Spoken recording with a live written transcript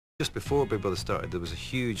Just before Big Brother started, there was a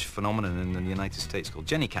huge phenomenon in the United States called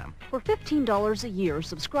Jenny Cam. For $15 a year,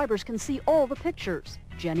 subscribers can see all the pictures.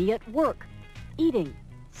 Jenny at work, eating,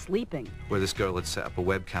 sleeping. Where this girl had set up a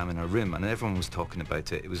webcam in her room, and everyone was talking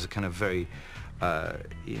about it. It was a kind of very,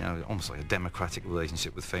 you know, almost like a democratic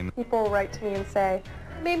relationship with fame. People write to me and say,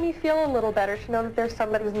 it made me feel a little better to know that there's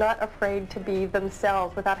somebody who's not afraid to be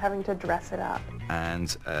themselves without having to dress it up.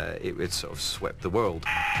 And it sort of swept the world.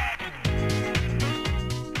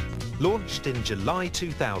 Launched in July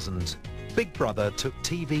 2000, Big Brother took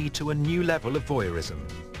TV to a new level of voyeurism.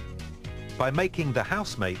 By making the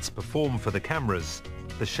housemates perform for the cameras,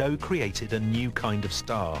 the show created a new kind of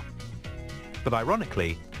star. But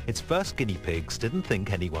ironically, its first guinea pigs didn't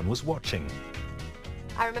think anyone was watching.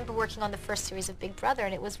 I remember working on the first series of Big Brother,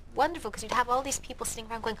 and it was wonderful because you'd have all these people sitting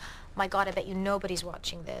around going, oh my God, I bet you nobody's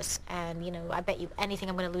watching this, and you know, I bet you anything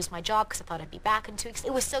I'm going to lose my job because I thought I'd be back in 2 weeks.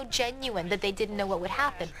 It was so genuine that they didn't know what would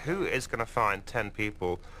happen. Who is going to find 10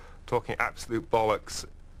 people talking absolute bollocks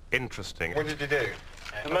interesting? What did you do?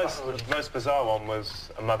 The most bizarre one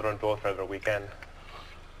was a mother and daughter over a weekend.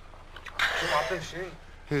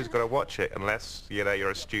 Who's going to watch it unless, you know,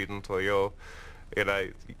 you're a student or you're, you know,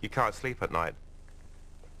 you can't sleep at night?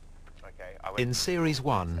 In Series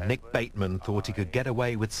 1, Nick Bateman thought he could get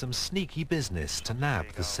away with some sneaky business to nab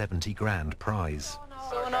the 70 grand prize.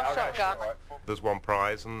 There's one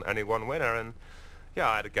prize and only one winner, and yeah,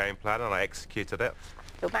 I had a game plan and I executed it.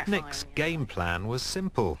 Nick's game plan was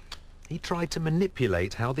simple. He tried to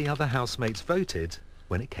manipulate how the other housemates voted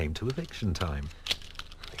when it came to eviction time.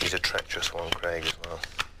 He's a treacherous one, Craig, as well.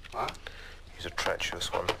 What? He's a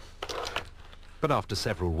treacherous one. But after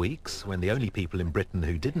several weeks, when the only people in Britain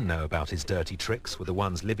who didn't know about his dirty tricks were the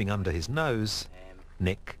ones living under his nose,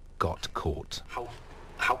 Nick got caught.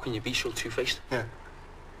 How can you be so two-faced? Yeah.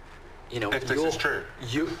 You know, if this is true.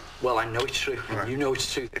 Well, I know it's true. Right. You know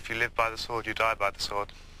it's true. If you live by the sword, you die by the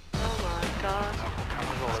sword. Oh my God.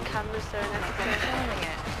 There's cameras there and everything.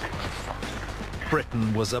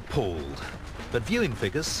 Britain was appalled, but viewing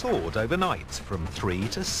figures soared overnight from 3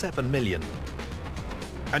 to 7 million.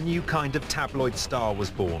 A new kind of tabloid star was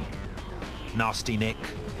born. Nasty Nick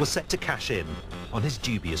was set to cash in on his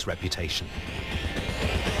dubious reputation.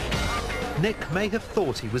 Nick may have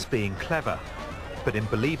thought he was being clever, but in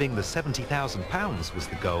believing the £70,000 was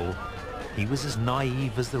the goal, he was as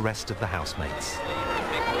naive as the rest of the housemates.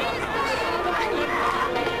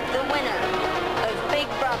 The winner of Big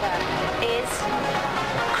Brother is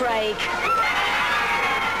Craig.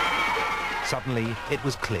 Suddenly, it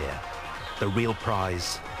was clear. The real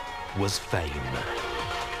prize was fame.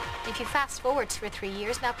 If you fast forward 2 or 3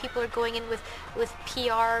 years, now people are going in with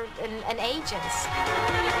PR and agents.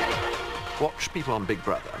 Watch people on Big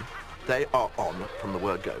Brother. They are on from the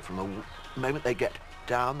word go. From the moment they get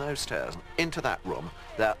down those stairs into that room,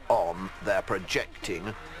 they're on, they're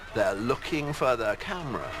projecting, they're looking for their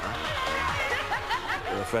camera.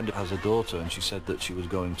 A friend has a daughter, and she said that she was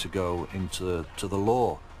going to go into the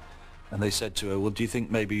law. And they said to her, well, do you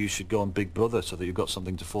think maybe you should go on Big Brother so that you've got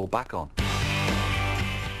something to fall back on?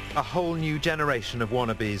 A whole new generation of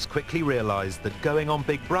wannabes quickly realised that going on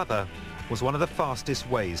Big Brother was one of the fastest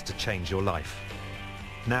ways to change your life.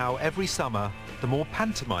 Now, every summer, the more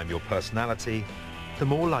pantomime your personality, the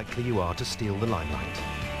more likely you are to steal the limelight.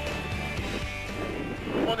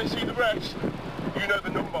 Want to see the rest? You know the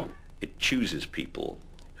number. It chooses people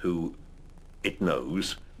who it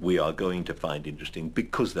knows we are going to find interesting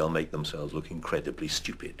because they'll make themselves look incredibly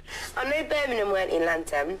stupid. I know Birmingham weren't in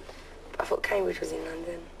London, but I thought Cambridge was in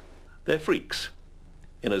London. They're freaks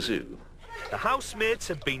in a zoo. The housemates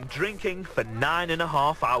have been drinking for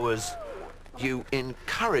 9.5 hours. You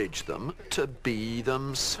encourage them to be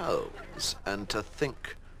themselves and to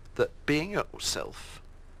think that being yourself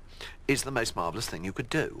is the most marvellous thing you could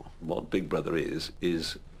do. What Big Brother is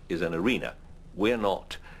an arena. We're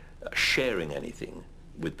not sharing anything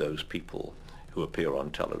with those people who appear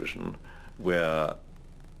on television. We're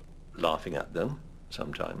laughing at them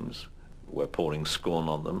sometimes. We're pouring scorn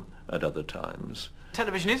on them at other times.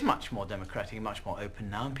 Television is much more democratic, much more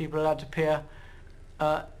open now, and people are allowed to appear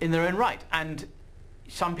in their own right. And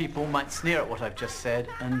some people might sneer at what I've just said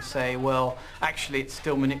and say, well, actually it's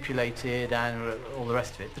still manipulated and all the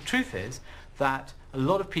rest of it. The truth is that a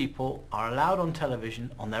lot of people are allowed on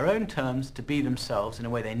television on their own terms to be themselves in a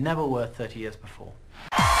way they never were 30 years before.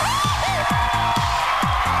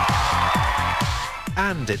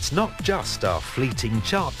 And it's not just our fleeting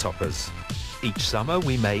chart toppers. Each summer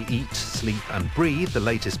we may eat, sleep and breathe the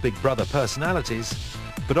latest Big Brother personalities,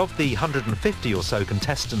 but of the 150 or so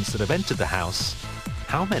contestants that have entered the house,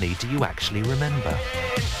 how many do you actually remember?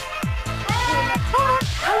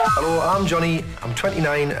 Hello, I'm Johnny. I'm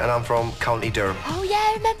 29 and I'm from County Durham. Oh yeah,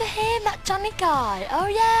 I remember him, that Johnny guy. Oh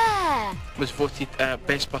yeah. Was voted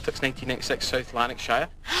best buttocks 1996 South Lanarkshire.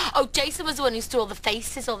 Oh, Jason was the one who stole the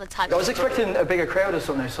faces all the time. I was expecting a bigger crowd or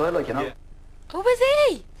something outside, like, you know. Yeah. Oh, was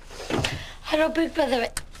he? Hello, Big Brother.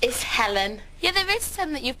 It's Helen. Yeah, there is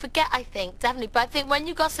some that you forget, I think, definitely. But I think when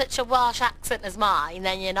you got such a Welsh accent as mine,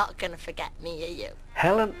 then you're not going to forget me, are you?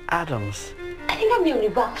 Helen Adams. I think I'm the only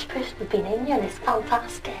Welsh person who's been in here, and it's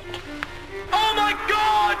fantastic. Oh my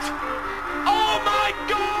God! Oh my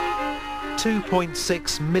God!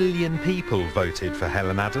 2.6 million people voted for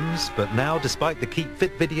Helen Adams, but now, despite the Keep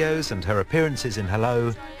Fit videos and her appearances in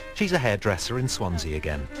Hello, she's a hairdresser in Swansea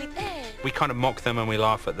again. We kind of mock them and we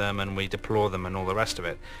laugh at them and we deplore them and all the rest of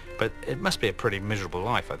it. But it must be a pretty miserable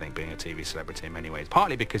life, I think, being a TV celebrity in many ways.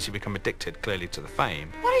 Partly because you become addicted, clearly, to the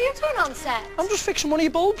fame. What are you doing on set? I'm just fixing one of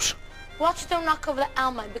your bulbs. Watch don't knock over the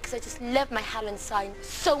Alma because I just love my Helen sign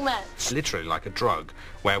so much. Literally like a drug,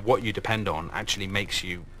 where what you depend on actually makes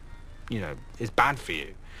you, you know, is bad for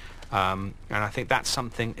you. And I think that's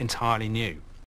something entirely new.